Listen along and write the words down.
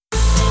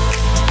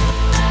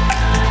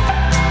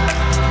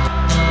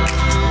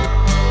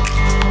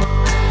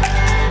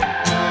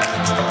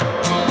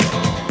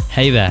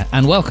Hey there,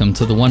 and welcome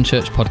to the One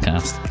Church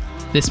podcast.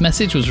 This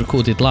message was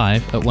recorded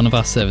live at one of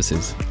our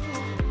services.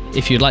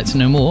 If you'd like to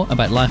know more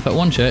about life at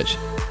One Church,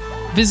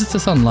 visit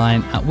us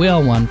online at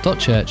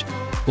weareone.church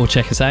or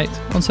check us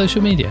out on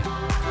social media.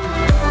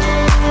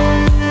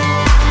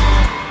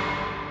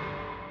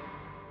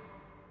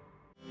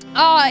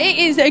 It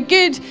is a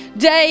good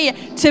day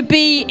to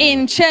be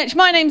in church.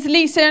 My name's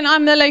Lisa and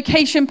I'm the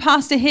location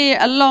pastor here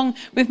along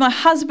with my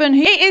husband.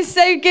 It is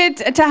so good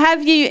to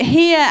have you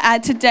here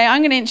today.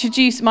 I'm going to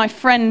introduce my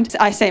friend.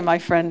 I say my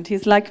friend,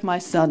 he's like my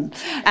son.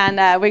 And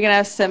we're going to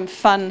have some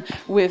fun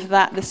with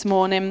that this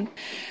morning.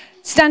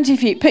 Stand to your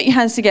feet, put your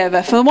hands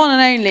together for the one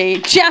and only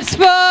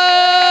Jasper!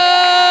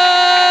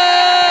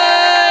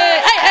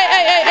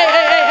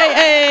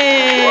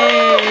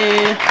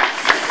 Hey!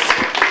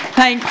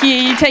 Thank you.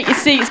 You take your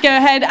seats. Go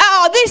ahead.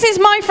 This is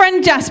my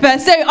friend Jasper.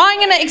 So I'm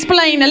going to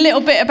explain a little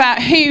bit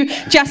about who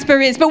Jasper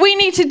is. But we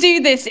need to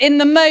do this in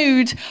the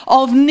mode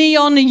of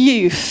Neon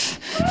Youth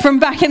from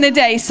back in the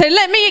day. So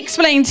let me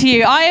explain to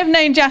you. I have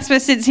known Jasper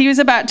since he was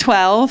about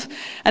 12.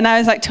 And I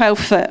was like 12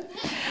 foot.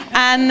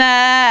 And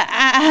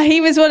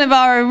he was one of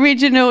our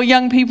original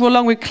young people,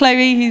 along with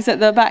Chloe, who's at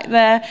the back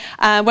there.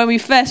 When we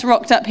first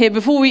rocked up here,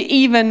 before we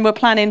even were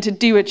planning to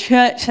do a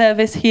church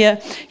service here,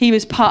 he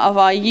was part of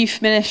our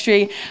youth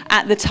ministry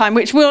at the time,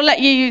 which we'll let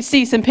you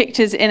see some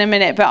pictures in a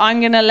minute. But I'm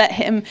going to let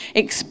him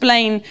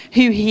explain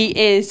who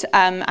he is,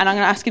 and I'm going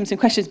to ask him some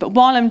questions. But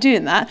while I'm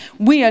doing that,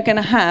 we are going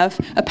to have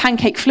a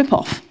pancake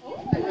flip-off.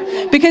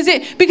 Because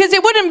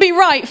it wouldn't be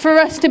right for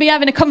us to be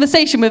having a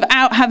conversation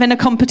without having a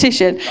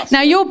competition.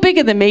 Now, you're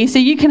bigger than me, so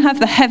you can have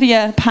the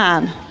heavier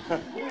pan.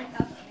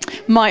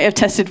 Might have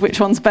tested which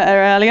one's better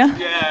earlier.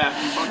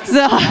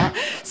 Yeah.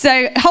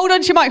 So hold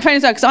on to your microphone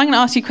as well, because I'm going to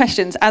ask you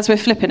questions as we're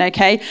flipping,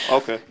 okay?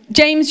 Okay.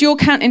 James, you're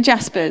counting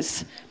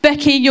Jasper's.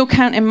 Becky, you're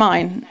counting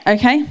mine,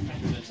 okay? No,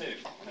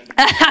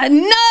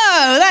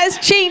 that's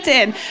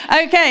cheating.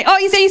 Okay. Oh,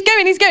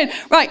 he's going.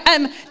 Right,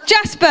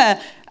 Jasper,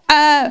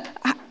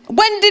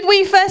 when did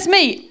we first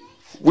meet?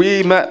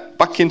 We met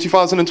back in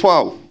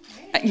 2012.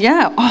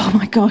 Yeah. Oh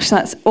my gosh,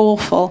 that's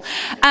awful.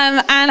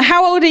 And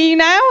how old are you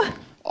now?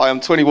 I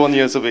am 21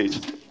 years of age.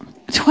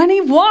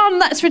 21?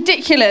 That's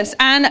ridiculous.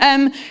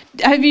 And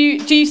do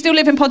you still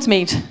live in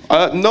Podsmead?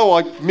 No,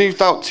 I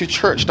moved out to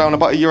Churchdown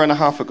about a year and a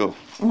half ago.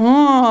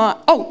 I'm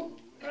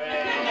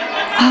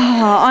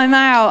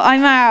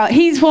out.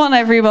 He's won,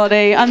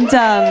 everybody. I'm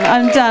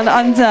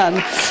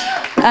done.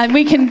 And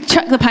we can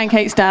chuck the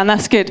pancakes down.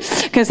 That's good,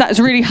 because that's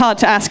really hard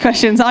to ask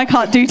questions. I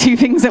can't do two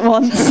things at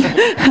once.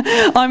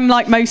 I'm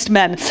like most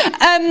men.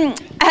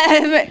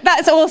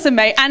 That's awesome,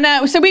 mate.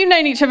 And so we've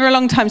known each other a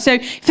long time. So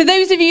for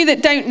those of you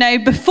that don't know,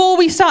 before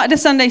we started a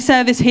Sunday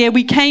service here,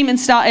 we came and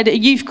started a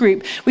youth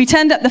group. We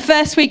turned up the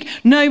first week,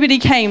 nobody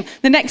came.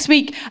 The next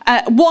week,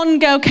 one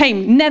girl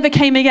came, never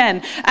came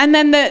again. And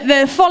then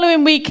the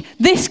following week,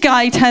 this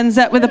guy turns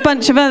up with a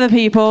bunch of other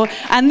people.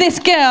 And this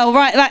girl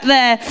right back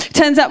there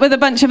turns up with a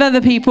bunch of other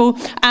people.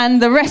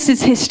 And the rest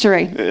is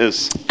history. It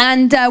is.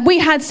 And we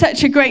had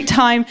such a great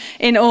time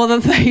in all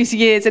of those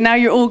years. And now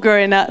you're all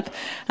growing up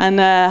and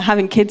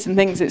having kids and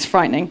things. It's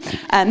frightening.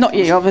 Not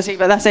you, obviously,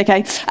 but that's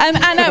okay.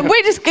 And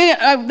we're just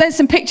there's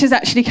some pictures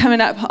actually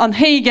coming up on.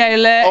 Here you go,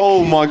 look.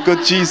 Oh my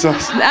God,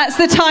 Jesus. That's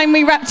the time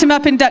we wrapped him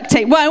up in duct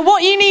tape. Well,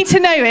 what you need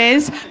to know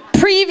is,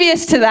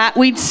 previous to that,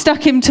 we'd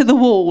stuck him to the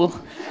wall.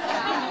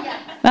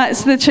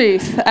 That's the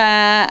truth.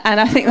 And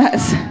I think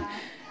that's...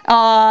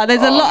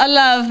 there's a lot of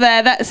love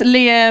there. That's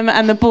Liam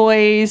and the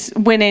boys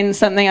winning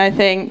something, I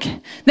think.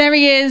 There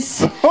he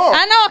is. And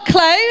our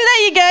Chloe.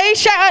 There you go.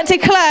 Shout out to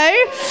Chloe.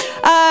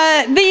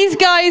 These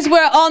guys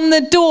were on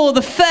the door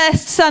the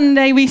first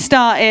Sunday we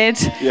started.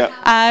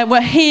 Yeah.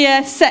 We're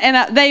here setting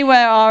up. They were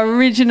our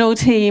original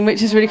team,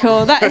 which is really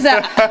cool. That was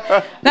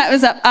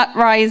at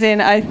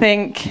Uprising, I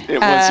think. It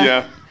was,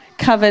 yeah.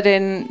 Covered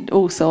in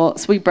all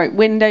sorts. We broke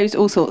windows,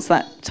 all sorts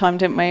that time,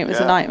 didn't we? It was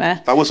a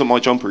nightmare. That wasn't my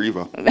jumper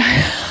either.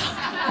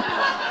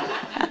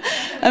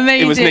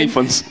 Amazing. It was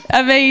Nathan's.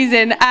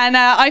 Amazing. And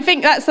I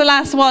think that's the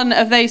last one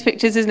of those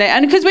pictures, isn't it?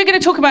 And because we're going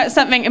to talk about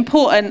something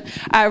important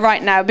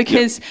right now,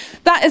 because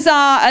that is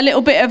a little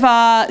bit of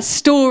our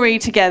story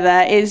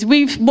together, is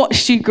we've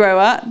watched you grow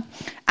up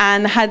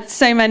and had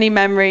so many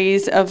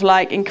memories of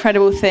like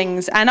incredible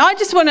things. And I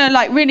just want to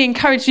like really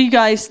encourage you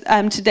guys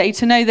today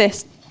to know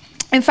this.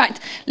 In fact,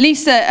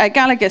 Lisa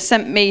Gallagher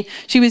sent me,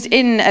 she was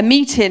in a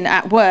meeting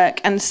at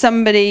work and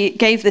somebody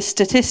gave this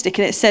statistic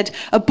and it said,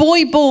 a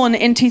boy born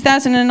in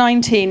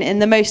 2019 in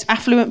the most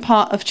affluent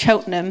part of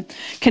Cheltenham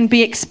can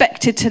be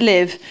expected to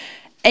live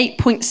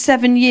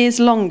 8.7 years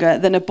longer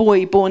than a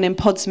boy born in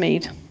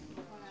Podsmead.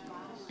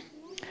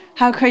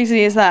 How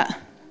crazy is that?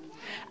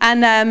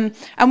 And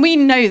we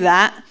know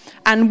that,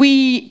 and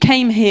we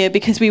came here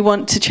because we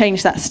want to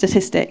change that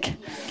statistic.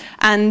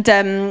 And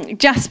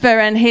Jasper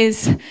and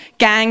his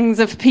gangs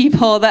of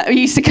people that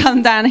used to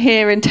come down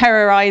here and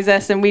terrorise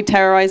us and we'd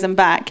terrorise them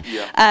back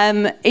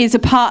is a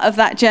part of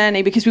that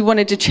journey, because we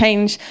wanted to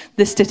change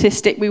the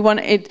statistic. We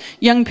wanted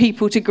young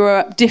people to grow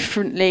up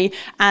differently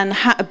and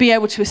be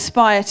able to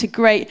aspire to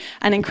great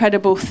and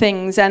incredible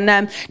things.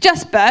 And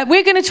Jasper,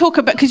 we're going to talk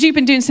about, because you've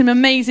been doing some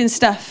amazing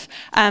stuff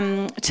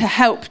to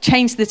help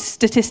change the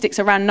statistics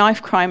around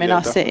knife crime in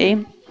our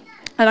city.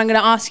 And I'm going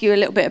to ask you a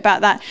little bit about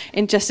that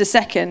in just a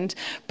second.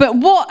 But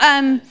what,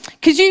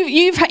 because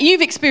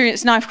you've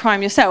experienced knife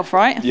crime yourself,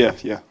 right? Yeah.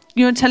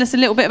 You want to tell us a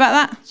little bit about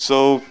that?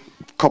 So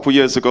a couple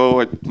years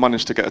ago, I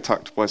managed to get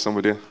attacked by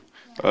somebody.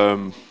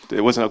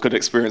 It wasn't a good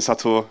experience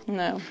at all.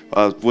 No.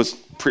 I was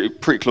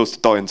pretty close to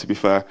dying, to be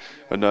fair.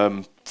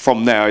 And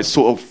from there,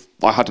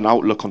 I had an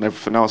outlook on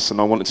everything else, and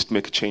I wanted to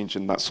make a change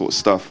in that sort of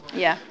stuff.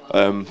 Yeah.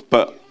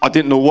 But I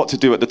didn't know what to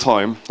do at the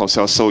time. Obviously,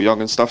 I was so young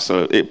and stuff,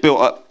 so it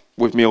built up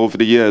with me over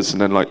the years.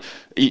 And then, like,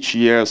 each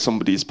year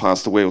somebody's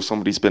passed away or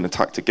somebody's been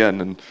attacked again,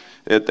 and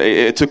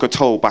it took a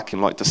toll back in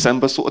like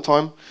December sort of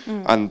time.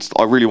 And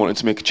I really wanted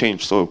to make a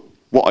change. So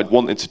what I'd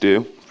wanted to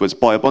do was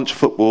buy a bunch of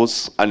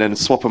footballs and then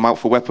swap them out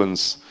for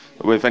weapons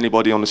with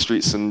anybody on the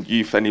streets and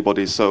youth,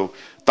 anybody. So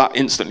that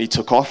instantly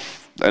took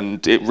off,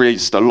 and it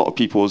raised a lot of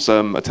people's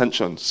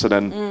attention. So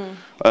then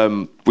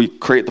we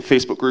created the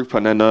Facebook group,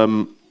 and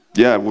then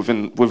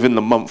within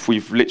the month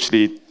we've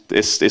literally,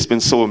 it's been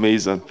so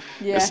amazing.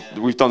 Yeah.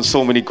 We've done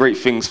so many great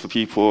things for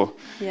people,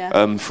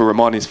 for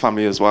Romani's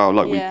family as well.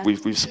 Like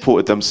we've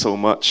supported them so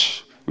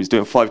much. We was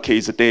doing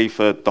 5Ks a day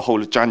for the whole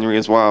of January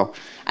as well.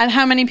 And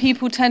how many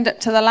people turned up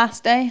to the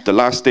last day? The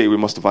last day we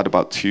must have had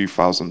about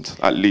 2,000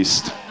 at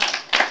least.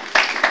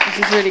 Which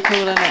is really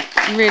cool, isn't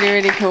it? Really,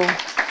 really cool.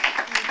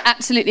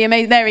 Absolutely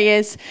amazing. There he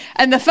is.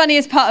 And the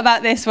funniest part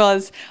about this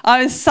was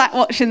I was sat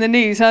watching the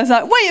news and I was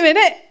like, wait a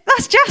minute,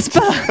 that's Jasper.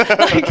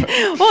 Like,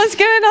 what's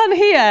going on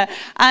here?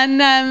 And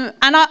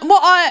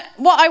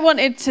what I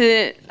wanted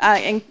to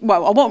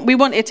we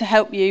wanted to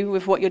help you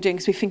with what you're doing,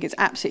 because we think it's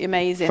absolutely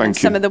amazing. Thank and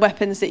you. some of the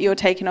weapons that you're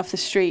taking off the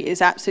street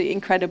is absolutely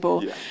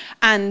incredible. Yeah.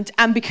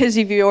 And because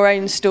of your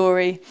own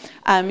story,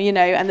 and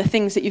the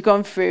things that you've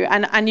gone through,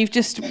 and you've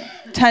just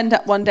turned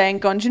up one day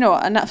and gone, do you know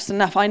what, enough's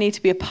enough. I need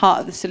to be a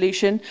part of the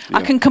solution. Yeah.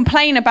 I can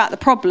complain about the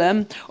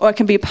problem, or I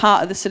can be a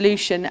part of the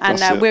solution.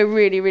 And we're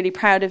really, really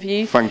proud of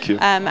you. Thank you.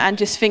 And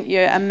just think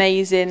you're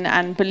amazing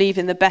and believe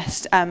in the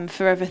best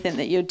for everything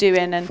that you're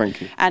doing. And Thank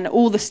you. And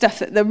all the stuff,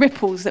 the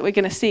ripples that we're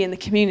going to see in the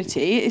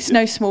community. It's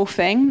no small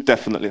thing.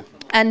 Definitely.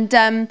 And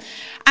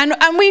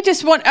we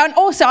just want, and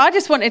also I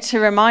just wanted to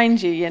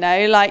remind you,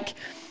 like,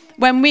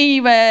 when we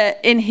were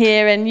in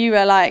here and you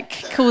were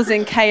like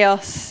causing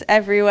chaos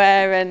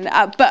everywhere, and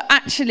but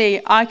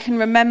actually I can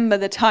remember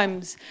the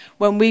times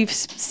when we've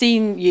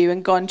seen you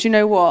and gone, do you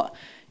know what?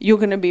 You're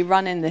going to be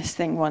running this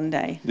thing one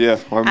day. Yeah,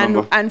 I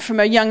remember. And from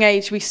a young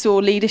age, we saw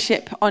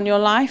leadership on your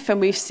life, and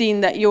we've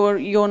seen that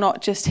you're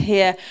not just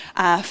here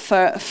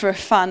for a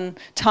fun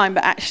time,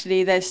 but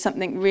actually there's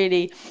something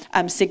really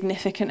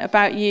significant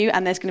about you,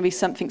 and there's going to be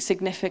something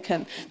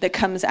significant that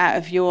comes out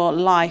of your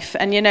life.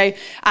 And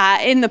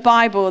in the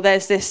Bible,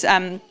 there's this.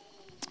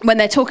 When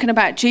they're talking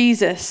about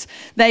Jesus,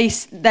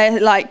 they're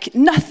like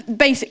nothing.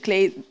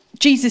 Basically,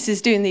 Jesus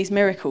is doing these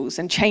miracles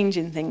and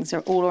changing things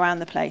all around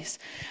the place.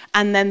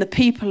 And then the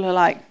people are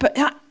like,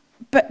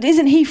 but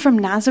isn't he from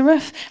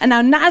Nazareth? And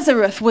now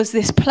Nazareth was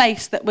this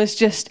place that was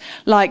just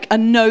like a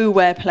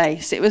nowhere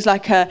place. It was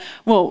like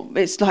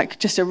it's like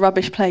just a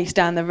rubbish place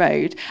down the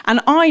road. And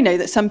I know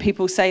that some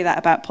people say that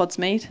about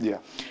Podsmead. Yeah.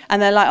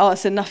 And they're like, oh,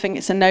 it's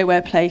a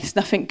nowhere place.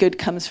 Nothing good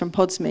comes from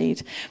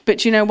Podsmead.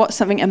 But you know what?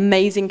 Something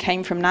amazing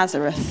came from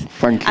Nazareth.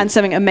 Thank you. And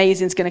something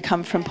amazing is going to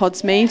come from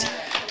Podsmead.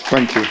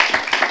 Thank you.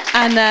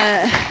 And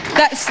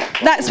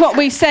that's what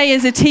we say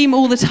as a team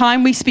all the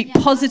time. We speak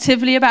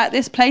positively about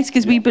this place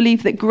because we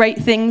believe that great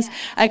things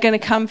are going to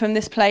come from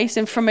this place.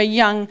 And from a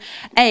young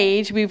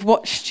age, we've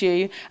watched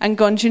you and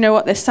gone, do you know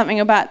what? There's something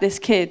about this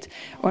kid.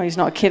 Well, he's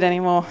not a kid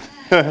anymore.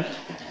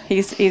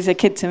 He's a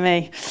kid to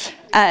me.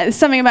 There's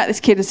something about this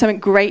kid, and something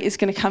great is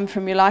going to come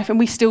from your life. And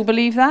we still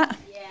believe that.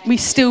 We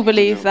still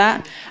believe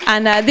that.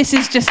 And this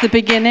is just the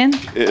beginning.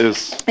 It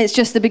is. It's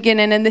just the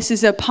beginning, and this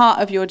is a part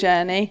of your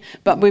journey.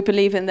 But we're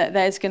believing that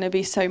there's going to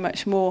be so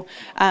much more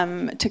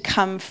to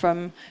come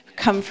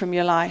from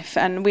your life,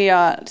 and we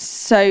are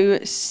so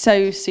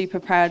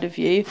super proud of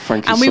you.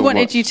 Thank you. And we so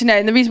wanted much. you to know,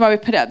 and the reason why we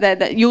put it up there,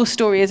 that your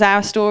story is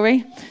our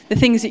story. The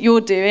things that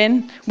you're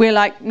doing, we're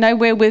like, no,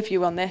 we're with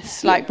you on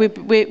this. Like we're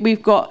going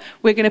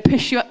to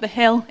push you up the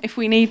hill if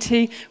we need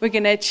to. We're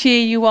going to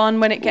cheer you on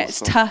when it gets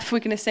tough. We're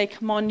going to say,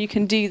 come on, you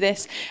can do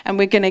this, and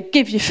we're going to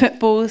give you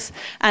footballs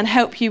and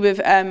help you with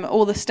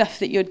all the stuff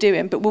that you're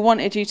doing. But we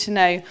wanted you to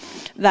know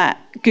that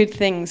good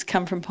things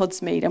come from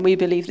Podsmead, and we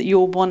believe that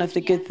you're one of the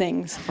good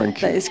things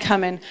that is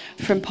coming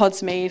from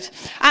Podsmead.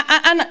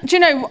 And do you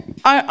know,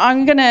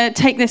 I'm going to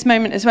take this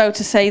moment as well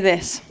to say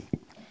this.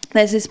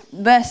 there's this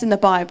verse in the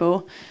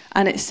Bible,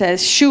 and it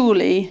says,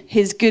 surely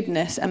his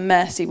goodness and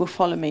mercy will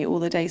follow me all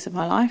the days of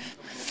my life.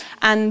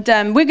 And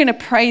we're going to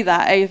pray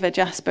that over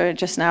Jasper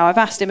just now. I've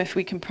asked him if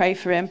we can pray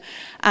for him.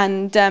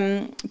 And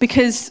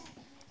because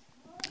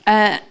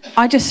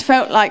I just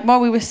felt like while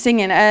we were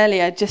singing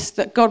earlier, just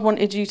that God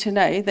wanted you to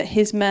know that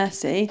his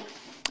mercy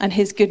and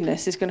his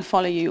goodness is going to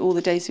follow you all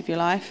the days of your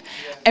life,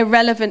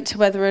 irrelevant to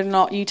whether or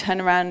not you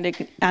turn around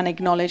and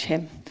acknowledge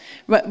him,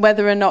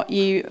 whether or not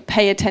you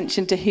pay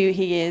attention to who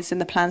he is and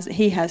the plans that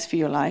he has for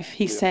your life.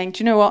 He's saying,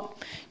 do you know what?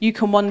 You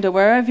can wander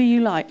wherever you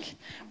like,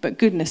 but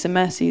goodness and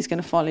mercy is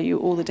going to follow you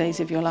all the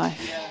days of your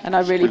life. And I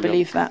really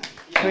believe that.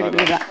 I really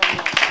believe that.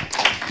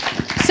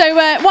 So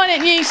why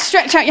don't you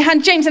stretch out your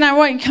hand? James and I,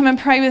 why don't you come and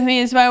pray with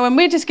me as well? And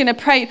we're just going to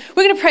pray.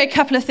 We're going to pray a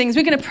couple of things.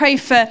 We're going to pray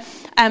for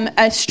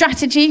a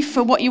strategy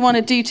for what you want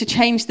to do to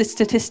change the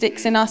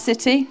statistics in our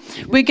city.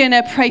 We're going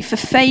to pray for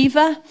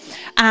favour.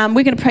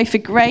 We're going to pray for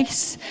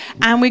grace.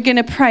 And we're going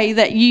to pray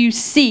that you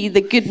see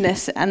the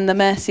goodness and the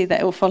mercy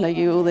that will follow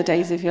you all the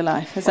days of your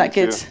life. Is that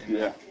good?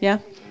 Yeah?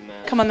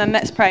 Come on then,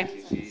 let's pray.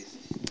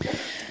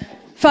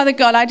 Father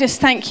God, I just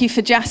thank you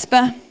for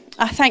Jasper.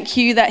 I thank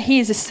you that he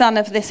is a son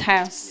of this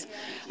house.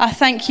 I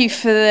thank you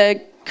for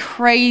the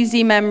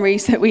crazy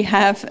memories that we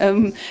have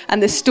and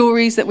the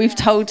stories that we've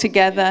told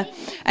together.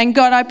 And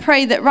God, I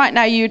pray that right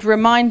now you would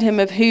remind him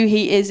of who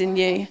he is in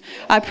you.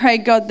 I pray,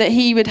 God, that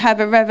he would have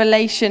a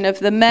revelation of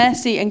the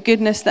mercy and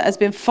goodness that has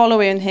been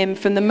following him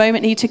from the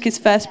moment he took his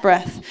first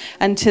breath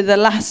and to the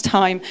last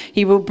time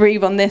he will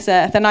breathe on this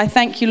earth. And I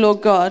thank you,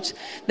 Lord God,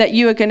 that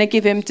you are going to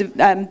give him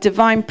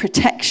divine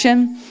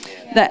protection,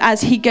 that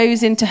as he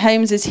goes into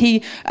homes, as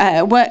he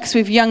works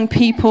with young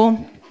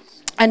people,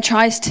 and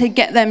tries to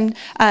get them,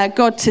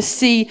 God, to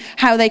see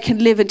how they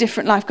can live a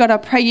different life. God, I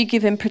pray you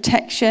give him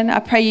protection. I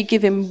pray you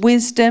give him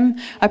wisdom.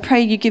 I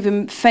pray you give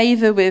him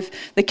favour with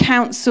the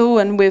council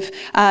and with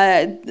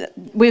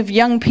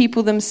young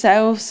people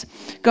themselves.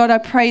 God, I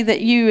pray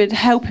that you would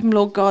help him,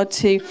 Lord God,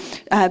 to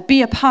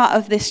be a part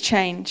of this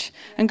change.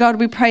 And God,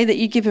 we pray that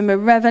you give him a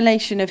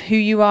revelation of who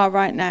you are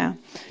right now,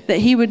 that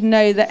he would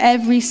know that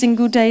every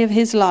single day of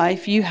his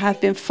life you have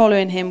been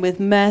following him with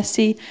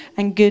mercy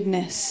and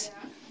goodness.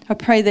 I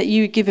pray that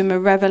you give him a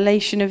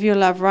revelation of your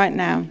love right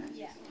now.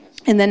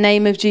 In the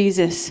name of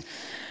Jesus.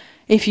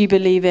 If you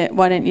believe it,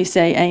 why don't you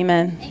say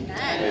amen?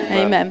 Amen.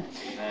 Amen.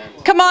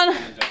 Come on.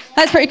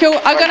 That's pretty cool.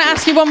 I'm going to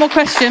ask you one more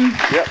question.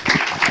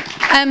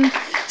 Yep.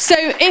 So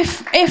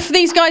if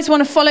these guys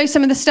want to follow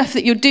some of the stuff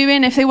that you're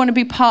doing, if they want to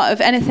be part of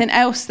anything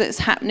else that's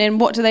happening,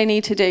 what do they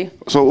need to do?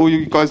 So all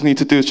you guys need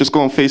to do is just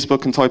go on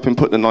Facebook and type in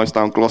Put the Knives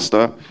Down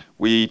Gloucester.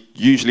 We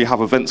usually have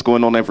events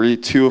going on every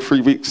 2 or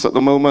 3 weeks at the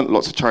moment.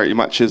 Lots of charity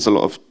matches, a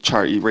lot of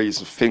charity raise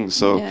things.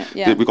 So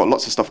we've got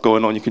lots of stuff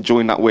going on. You can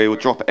join that way or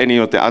drop any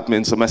of the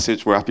admins a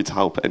message. We're happy to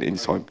help at any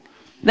time.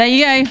 There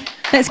you go.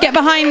 Let's get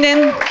behind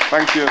him.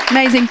 Thank you.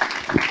 Amazing.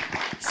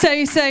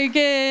 So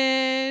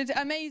good.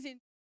 Amazing.